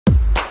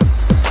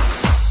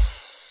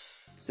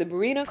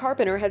Sabrina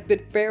Carpenter has bid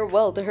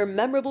farewell to her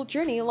memorable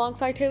journey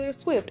alongside Taylor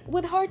Swift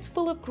with hearts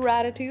full of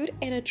gratitude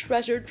and a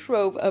treasured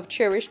trove of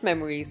cherished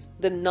memories.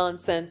 The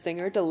nonsense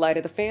singer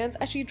delighted the fans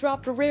as she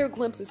dropped rare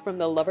glimpses from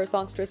the lover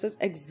songstress's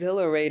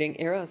exhilarating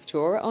Eras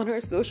tour on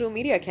her social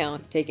media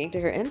account. Taking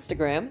to her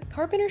Instagram,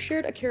 Carpenter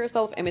shared a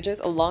carousel of images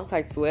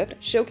alongside Swift,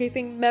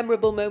 showcasing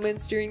memorable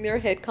moments during their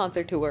hit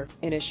concert tour.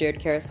 In a shared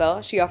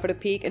carousel, she offered a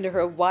peek into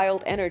her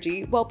wild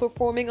energy while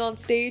performing on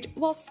stage,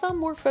 while some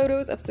were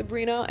photos of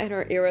Sabrina and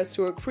her Eras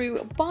tour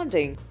crew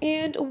bonding.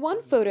 And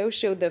one photo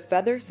showed the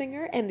Feather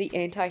singer and the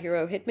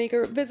anti-hero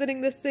hitmaker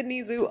visiting the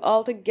Sydney Zoo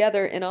all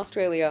together in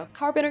Australia.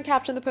 Carpenter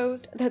captioned the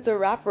post, "That's a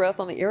wrap for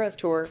us on the Eras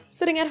tour.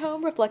 Sitting at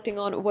home reflecting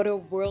on what a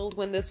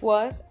whirlwind this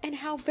was and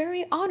how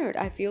very honored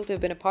I feel to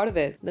have been a part of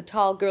it." The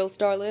tall girl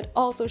starlet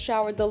also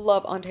showered the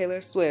love on Taylor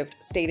Swift,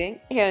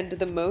 stating, "And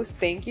the most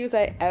thank yous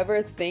I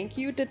ever thank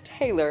you to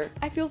Taylor.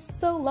 I feel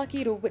so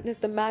lucky to witness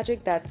the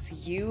magic that's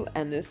you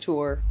and this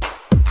tour."